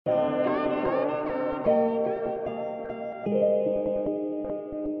Hello,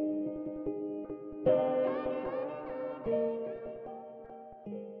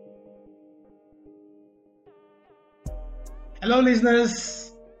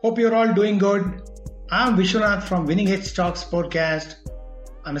 listeners. Hope you're all doing good. I'm Vishwanath from Winning Edge Talks podcast.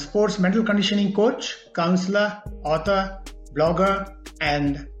 I'm a sports mental conditioning coach, counselor, author, blogger,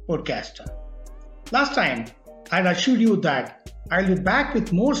 and podcaster. Last time, I had assured you that I'll be back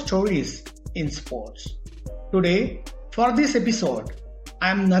with more stories in sports. Today, for this episode,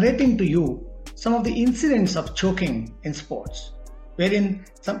 I'm narrating to you some of the incidents of choking in sports, wherein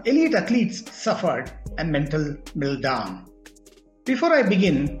some elite athletes suffered a mental meltdown. Before I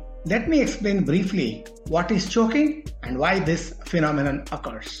begin, let me explain briefly what is choking and why this phenomenon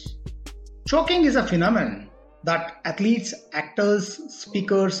occurs. Choking is a phenomenon that athletes, actors,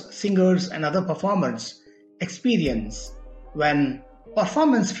 speakers, singers, and other performers experience when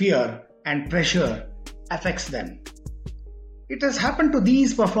performance fear and pressure affects them. It has happened to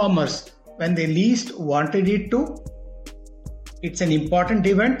these performers when they least wanted it to. It's an important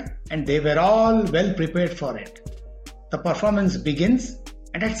event and they were all well prepared for it. The performance begins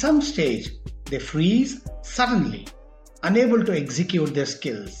and at some stage they freeze suddenly, unable to execute their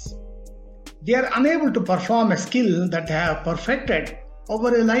skills. They are unable to perform a skill that they have perfected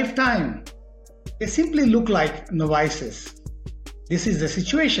over a lifetime. They simply look like novices. This is the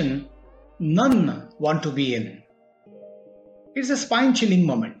situation none want to be in. It's a spine-chilling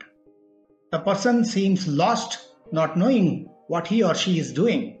moment. The person seems lost, not knowing what he or she is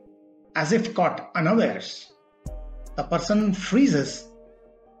doing, as if caught unawares. The person freezes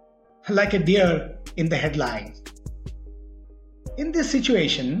like a deer in the headlights. In this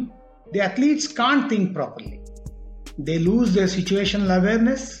situation, the athletes can't think properly. They lose their situational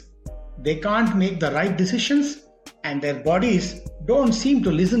awareness, they can't make the right decisions, and their bodies don't seem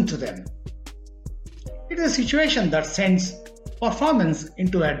to listen to them. It is a situation that sends performance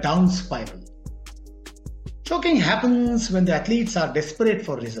into a down spiral. Choking happens when the athletes are desperate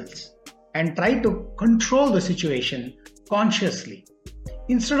for results and try to control the situation consciously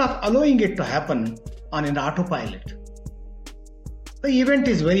instead of allowing it to happen on an autopilot. The event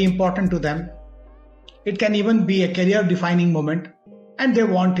is very important to them. It can even be a career-defining moment and they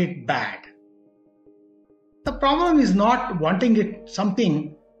want it bad. The problem is not wanting it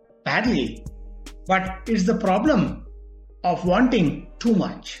something badly, but it's the problem of wanting too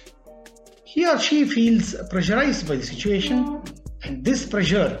much. He or she feels pressurized by the situation and this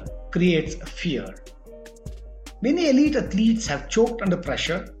pressure creates fear. Many elite athletes have choked under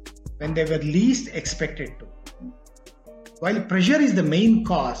pressure when they were least expected to. While pressure is the main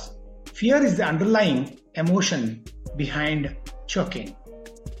cause, fear is the underlying emotion behind choking.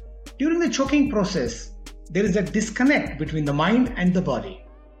 During the choking process, there is a disconnect between the mind and the body.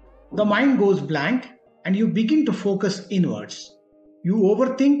 The mind goes blank and you begin to focus inwards. You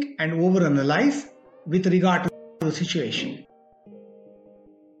overthink and overanalyze with regard to the situation.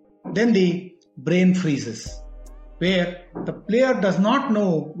 Then the brain freezes, where the player does not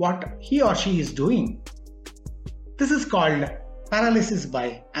know what he or she is doing. This is called paralysis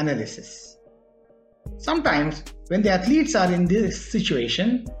by analysis. Sometimes when the athletes are in this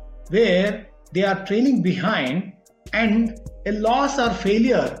situation where they are trailing behind and a loss or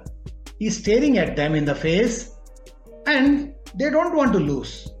failure is staring at them in the face and they don't want to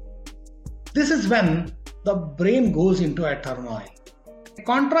lose. This is when the brain goes into a turmoil. A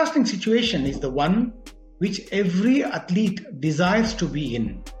contrasting situation is the one which every athlete desires to be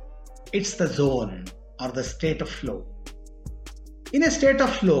in. It's the zone or the state of flow. In a state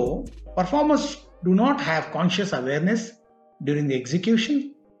of flow, performers do not have conscious awareness during the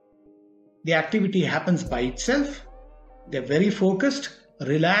execution. The activity happens by itself. They're very focused,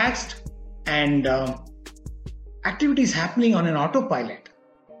 relaxed, and activity is happening on an autopilot,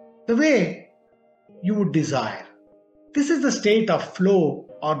 the way you would desire. This is the state of flow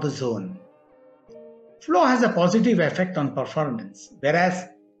or the zone. Flow has a positive effect on performance, whereas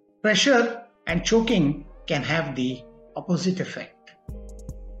pressure and choking can have the opposite effect.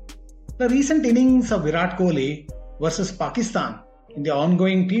 The recent innings of Virat Kohli versus Pakistan in the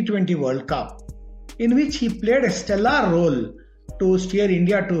ongoing T20 World Cup, in which he played a stellar role to steer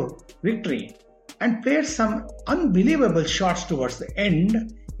India to victory and played some unbelievable shots towards the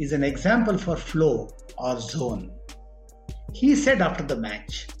end, is an example for flow or zone. He said after the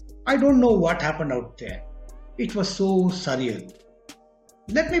match, "I don't know what happened out there. It was so surreal."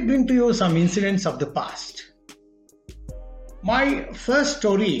 Let me bring to you some incidents of the past. My first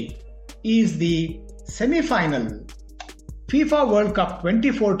story is the semi-final FIFA World Cup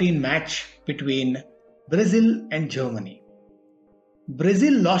 2014 match between Brazil and Germany.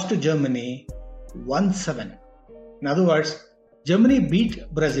 Brazil lost to Germany 1-7. In other words, Germany beat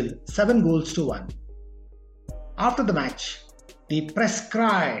Brazil 7-1. After the match, the press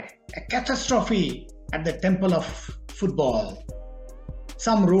cried a catastrophe at the temple of football.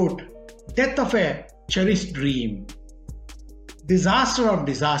 Some wrote, "Death of a cherished dream," "Disaster of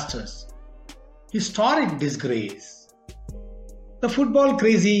disasters," "Historic disgrace." The football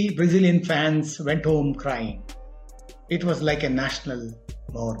crazy Brazilian fans went home crying. It was like a national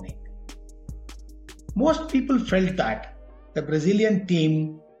mourning. Most people felt that the Brazilian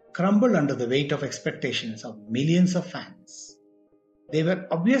team crumbled under the weight of expectations of millions of fans. They were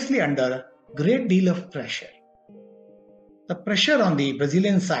obviously under a great deal of pressure. The pressure on the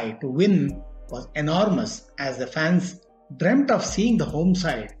Brazilian side to win was enormous, as the fans dreamt of seeing the home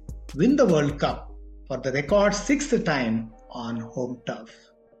side win the World Cup for the record 6th time on home turf.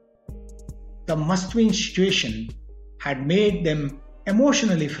 The must-win situation had made them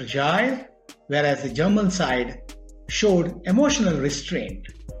emotionally fragile, whereas the German side showed emotional restraint.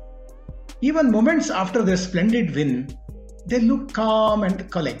 Even moments after their splendid win, they looked calm and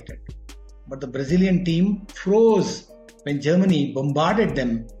collected. But the Brazilian team froze when Germany bombarded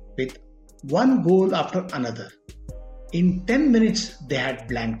them with one goal after another. In 10 minutes, they had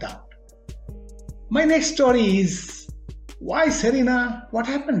blanked out. My next story is, why Serena? What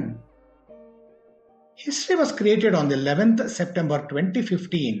happened? History was created on the 11th September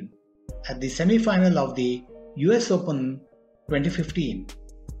 2015 at the semi-final of the US Open 2015.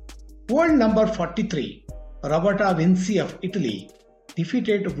 World number 43, Roberta Vinci of Italy,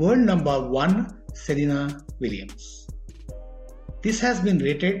 defeated world number 1 Serena Williams. This has been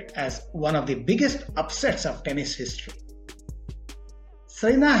rated as one of the biggest upsets of tennis history.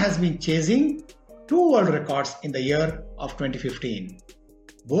 Serena has been chasing 2 world records in the year of 2015,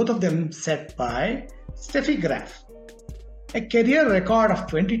 both of them set by Steffi Graf, a career record of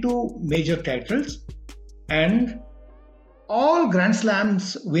 22 major titles and all Grand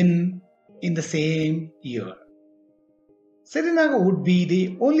Slams win in the same year. Serena would be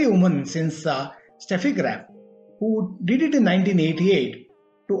the only woman since Steffi Graf who did it in 1988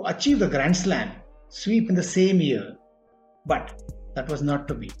 to achieve the Grand Slam sweep in the same year. But that was not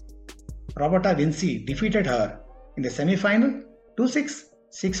to be. Roberta Vinci defeated her in the semi-final 2-6,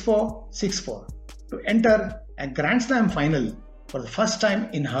 6-4, 6-4 to enter a Grand Slam final for the first time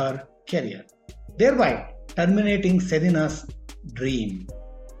in her career, thereby terminating Serena's dream.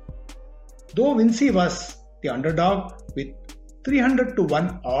 Though Vinci was the underdog with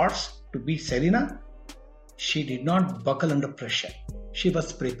 300-1 odds to beat Serena, she did not buckle under pressure. She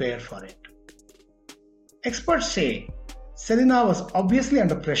was prepared for it. Experts say Serena was obviously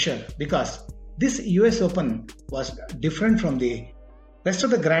under pressure because this US Open was different from the rest of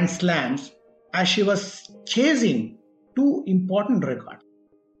the Grand Slams, as she was chasing 2 important records.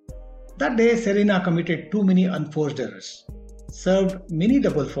 That day, Serena committed too many unforced errors, served many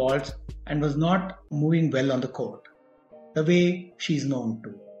double faults, and was not moving well on the court, the way she is known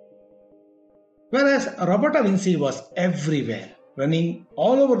to. Whereas Roberta Vinci was everywhere, running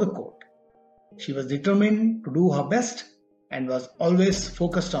all over the court. She was determined to do her best and was always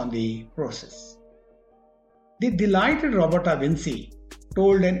focused on the process. The delighted Roberta Vinci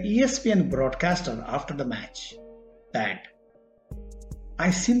told an ESPN broadcaster after the match that,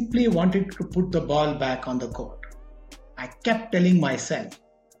 "I simply wanted to put the ball back on the court. I kept telling myself,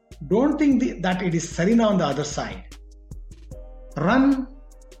 don't think that it is Serena on the other side. Run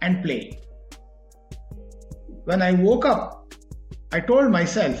and play. When I woke up, I told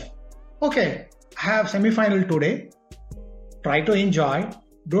myself, okay, I have semi-final today. Try to enjoy.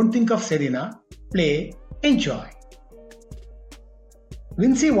 Don't think of Serena. Play, enjoy."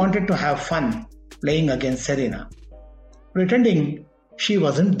 Vinci wanted to have fun playing against Serena, pretending she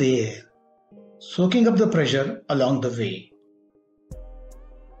wasn't there, soaking up the pressure along the way.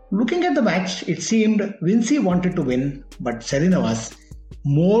 Looking at the match, it seemed Vinci wanted to win, but Serena was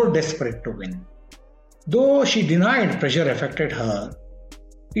more desperate to win. Though she denied pressure affected her,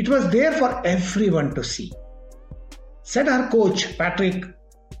 it was there for everyone to see. Said her coach Patrick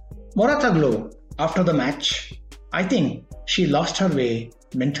Mouratoglou after the match, "I think she lost her way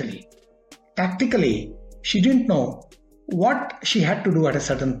mentally. Tactically, she didn't know what she had to do at a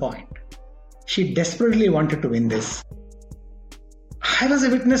certain point. She desperately wanted to win this." I was a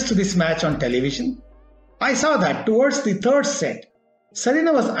witness to this match on television. I saw that towards the 3rd set,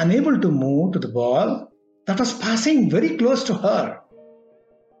 Serena was unable to move to the ball that was passing very close to her.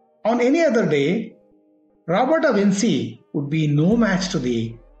 On any other day, Roberta Vinci would be no match to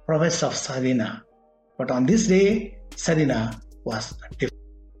the prowess of Serena. But on this day, Serena was different.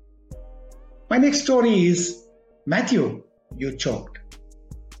 My next story is, Matthew, you choked.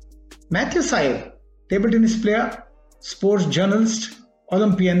 Matthew Syed, table tennis player, sports journalist,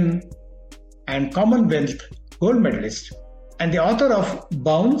 Olympian and Commonwealth gold medalist, and the author of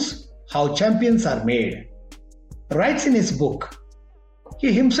Bounce, How Champions Are Made, writes in his book,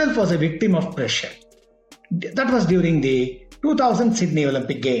 he himself was a victim of pressure. That was during the 2000 Sydney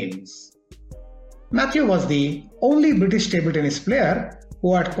Olympic Games. Matthew was the only British table tennis player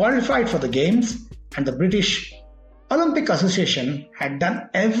who had qualified for the Games, and the British Olympic Association had done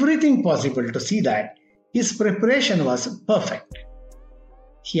everything possible to see that his preparation was perfect.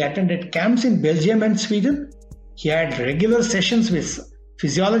 He attended camps in Belgium and Sweden. He had regular sessions with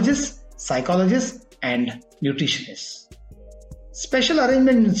physiologists, psychologists, and nutritionists. Special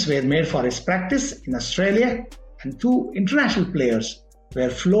arrangements were made for his practice in Australia, and 2 international players were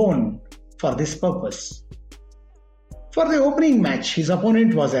flown for this purpose. For the opening match, his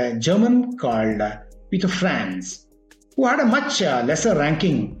opponent was a German called Peter Franz, who had a much lesser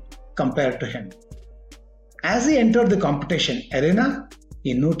ranking compared to him. As he entered the competition arena,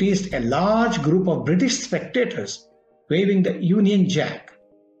 he noticed a large group of British spectators waving the Union Jack.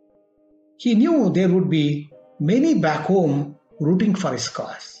 He knew there would be many back home rooting for his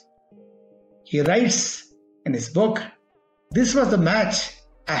cause. He writes in his book, "This was the match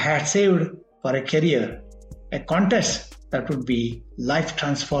I had saved for a career, a contest that would be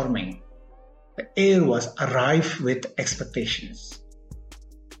life-transforming." The air was rife with expectations.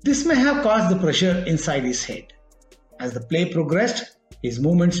 This may have caused the pressure inside his head. As the play progressed, his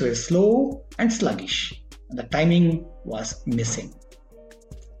movements were slow and sluggish, and the timing was missing.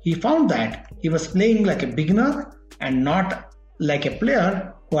 He found that he was playing like a beginner and not like a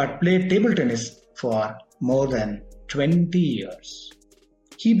player who had played table tennis for more than 20 years.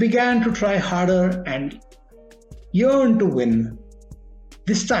 He began to try harder and yearned to win,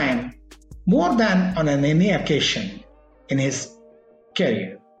 this time more than on any occasion in his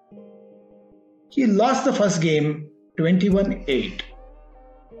career. He lost the first game 21-8.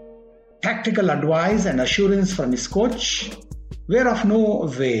 Tactical advice and assurance from his coach were of no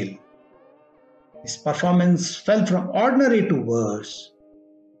avail. His performance fell from ordinary to worse.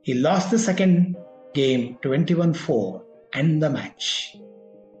 He lost the second game 21-4 and the match.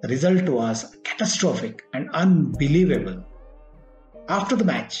 The result was catastrophic and unbelievable. After the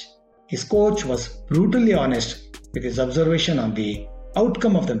match, his coach was brutally honest with his observation on the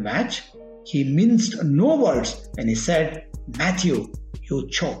outcome of the match. He minced no words when he said, "Matthew, you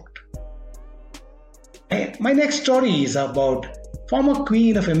choked." My next story is about former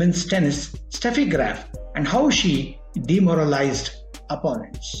queen of women's tennis, Steffi Graf, and how she demoralized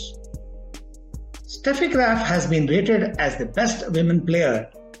opponents. Steffi Graf has been rated as the best women player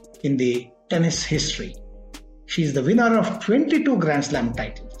in the tennis history. She is the winner of 22 Grand Slam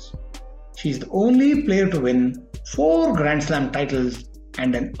titles. She is the only player to win 4 Grand Slam titles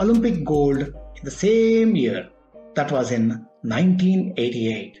and an Olympic gold in the same year. That was in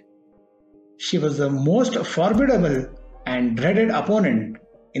 1988. She was the most formidable and dreaded opponent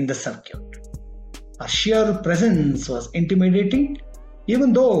in the circuit. Her sheer presence was intimidating,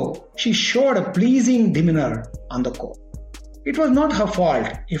 even though she showed a pleasing demeanor on the court. It was not her fault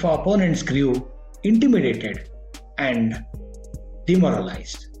if her opponents grew intimidated and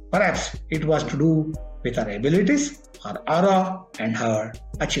demoralized. Perhaps it was to do with her abilities, her aura, and her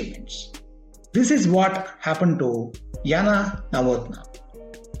achievements. This is what happened to Jana Novotná.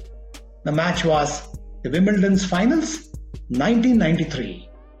 The match was the Wimbledon's finals, 1993.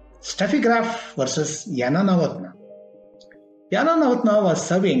 Steffi Graf versus Jana Novotná. Jana Novotná was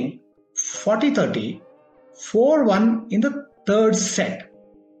serving 40-30, 4-1 in the third set.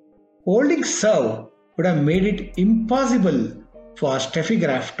 Holding serve would have made it impossible for Steffi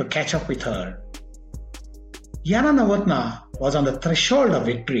Graf to catch up with her. Jana Novotná was on the threshold of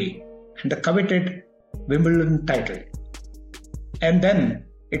victory and the coveted Wimbledon title. And then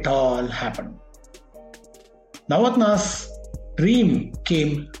it all happened. Novotná's dream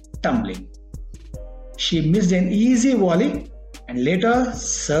came tumbling. She missed an easy volley and later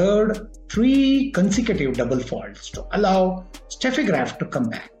served 3 consecutive double faults to allow Steffi Graf to come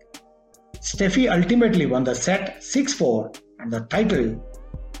back. Steffi ultimately won the set 6-4 and the title.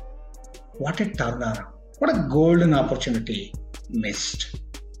 What a turnaround. What a golden opportunity missed.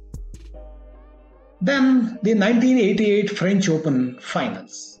 Then the 1988 French Open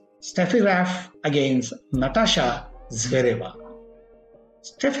finals. Steffi Graf against Natasha Zvereva.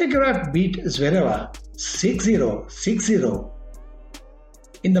 Steffi Graf beat Zvereva 6-0, 6-0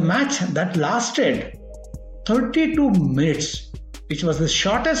 in the match that lasted 32 minutes, which was the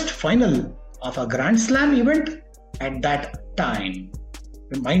shortest final of a Grand Slam event at that time.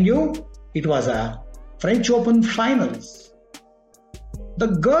 Remind you, it was a French Open finals. The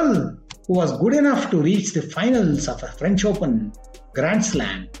girl who was good enough to reach the finals of a French Open Grand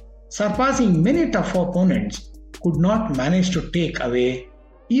Slam, surpassing many tough opponents, could not manage to take away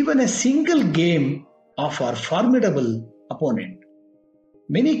even a single game of our formidable opponent.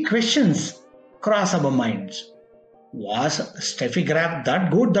 Many questions cross our minds. Was Steffi Graf that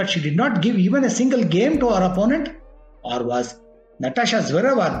good that she did not give even a single game to her opponent? Or was Natasha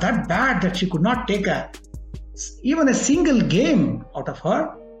Zvereva that bad that she could not take even a single game out of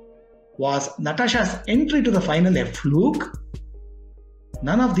her? Was Natasha's entry to the final a fluke?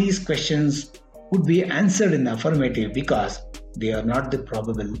 None of these questions would be answered in the affirmative because they are not the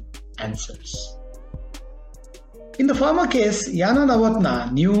probable answers. In the former case, Jana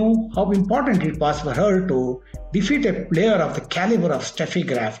Novotná knew how important it was for her to defeat a player of the caliber of Steffi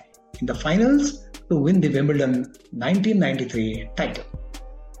Graf in the finals to win the Wimbledon 1993 title.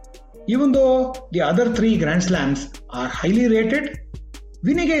 Even though the other three Grand Slams are highly rated,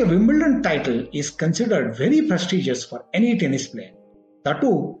 winning a Wimbledon title is considered very prestigious for any tennis player. That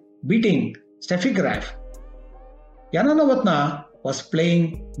too, beating Steffi Graf. Jana Novotná was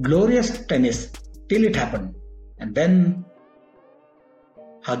playing glorious tennis till it happened, and then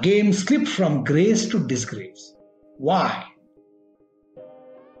her game slipped from grace to disgrace. Why?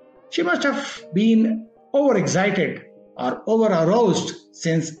 She must have been overexcited or over-aroused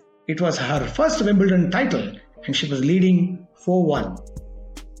since it was her first Wimbledon title and she was leading 4-1.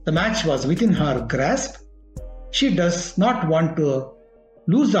 The match was within her grasp. She does not want to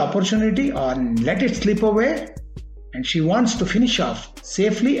lose the opportunity or let it slip away, and she wants to finish off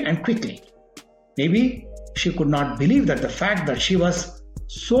safely and quickly. Maybe she could not believe that the fact that she was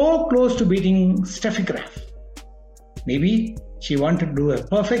so close to beating Steffi Graf. Maybe she wanted to do a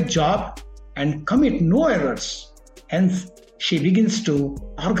perfect job and commit no errors. Hence, she begins to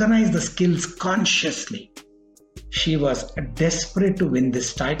organize the skills consciously. She was desperate to win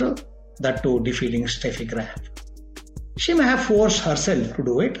this title, that too defeating Steffi Graf. She may have forced herself to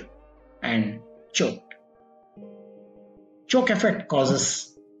do it and choked. Choke effect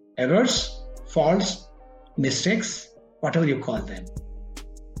causes errors, faults, mistakes, whatever you call them.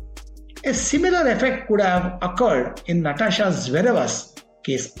 A similar effect could have occurred in Natasha Zvereva's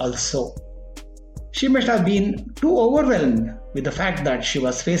case also. She must have been too overwhelmed with the fact that she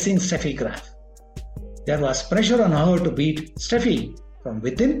was facing Steffi Graf. There was pressure on her to beat Steffi from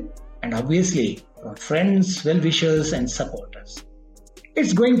within and obviously from friends, well-wishers and supporters.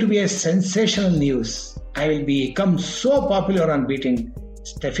 It's going to be a sensational news. I will become so popular on beating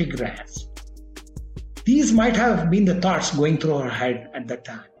Steffi Graf. These might have been the thoughts going through her head at that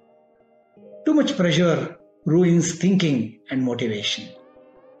time. Too much pressure ruins thinking and motivation.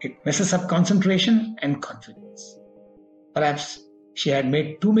 It messes up concentration and confidence. Perhaps she had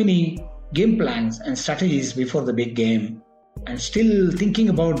made too many game plans and strategies before the big game and still thinking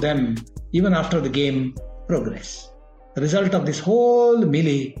about them even after the game progressed. The result of this whole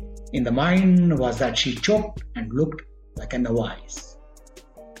melee in the mind was that she choked and looked like a novice.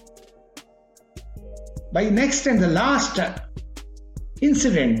 By next and the last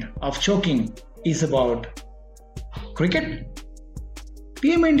incident of choking is about cricket.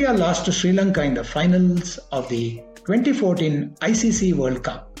 Team India lost to Sri Lanka in the finals of the 2014 ICC World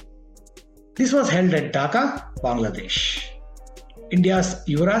Cup. This was held at Dhaka, Bangladesh. India's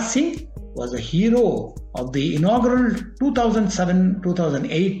Yuvraj Singh was the hero of the inaugural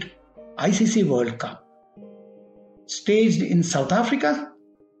 2007-2008 ICC World Cup, staged in South Africa,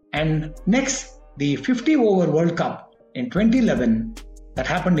 and next the 50-over World Cup in 2011 that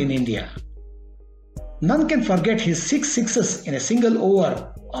happened in India. None can forget his 6 sixes in a single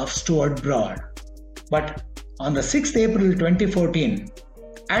over of Stuart Broad. But on the 6th April 2014,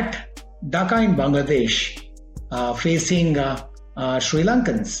 at Dhaka in Bangladesh, facing Sri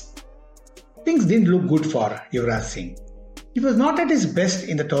Lankans, things didn't look good for Yuvraj Singh. He was not at his best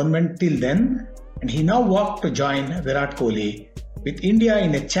in the tournament till then, and he now walked to join Virat Kohli with India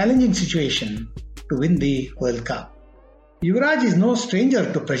in a challenging situation to win the World Cup. Yuvraj is no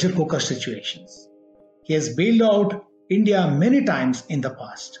stranger to pressure cooker situations. He has bailed out India many times in the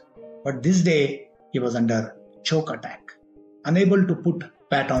past, but this day he was under choke attack, unable to put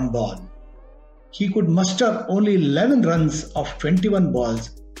bat on ball. He could muster only 11 runs of 21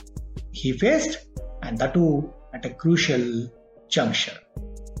 balls he faced, and that too at a crucial juncture.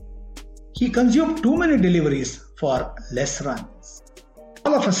 He consumed too many deliveries for less runs.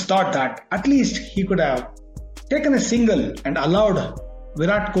 All of us thought that at least he could have taken a single and allowed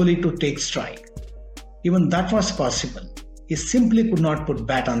Virat Kohli to take strike. Even that was possible. He simply could not put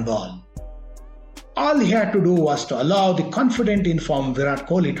bat on ball. All he had to do was to allow the confident informed Virat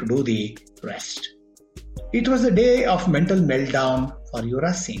Kohli to do the rest. It was a day of mental meltdown for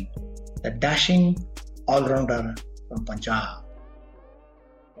Yuvraj Singh. the dashing all-rounder from Punjab.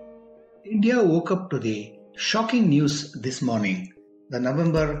 India woke up to the shocking news this morning, the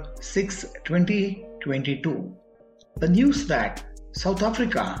November 6, 2022. The news that South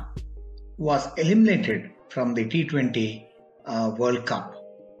Africa was eliminated from the T20 World Cup.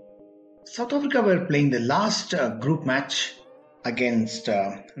 South Africa were playing the last group match against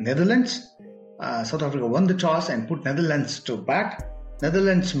Netherlands. South Africa won the toss and put Netherlands to bat.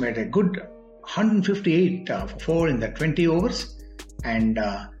 Netherlands made a good 158 for 4 in the 20 overs, and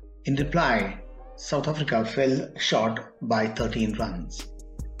in reply, South Africa fell short by 13 runs.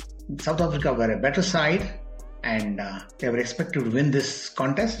 South Africa were a better side and they were expected to win this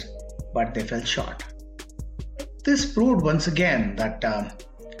contest, but they fell short. This proved once again that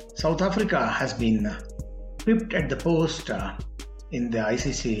South Africa has been whipped at the post in the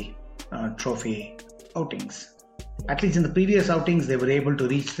ICC trophy outings. At least in the previous outings, they were able to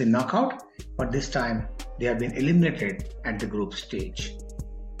reach the knockout, but this time they have been eliminated at the group stage.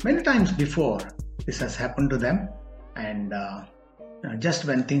 Many times before, this has happened to them, and just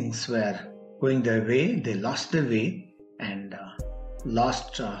when things were going their way, they lost their way and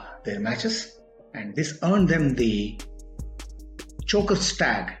lost their matches, and this earned them the Chokers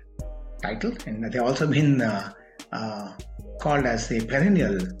Tag title, and they've also been called as the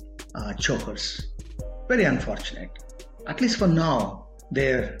perennial chokers. Very unfortunate. At least for now,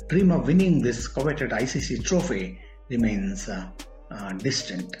 their dream of winning this coveted ICC trophy remains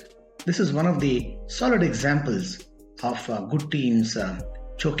distant. This is one of the solid examples of good teams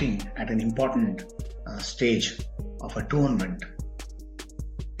choking at an important stage of a tournament.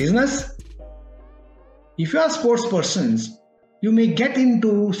 Business? If you are sports persons, you may get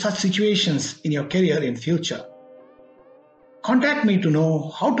into such situations in your career in future. Contact me to know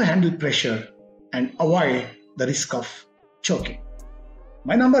how to handle pressure and avoid the risk of choking.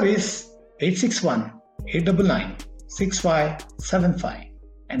 My number is 861-899-6575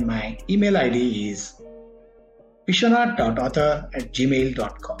 and my email ID is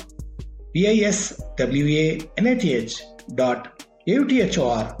vishwanath.author@gmail.com.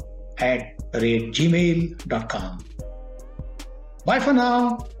 viswanath.author@gmail.com. Bye for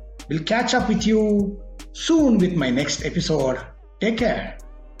now. We'll catch up with you soon with my next episode. Take care.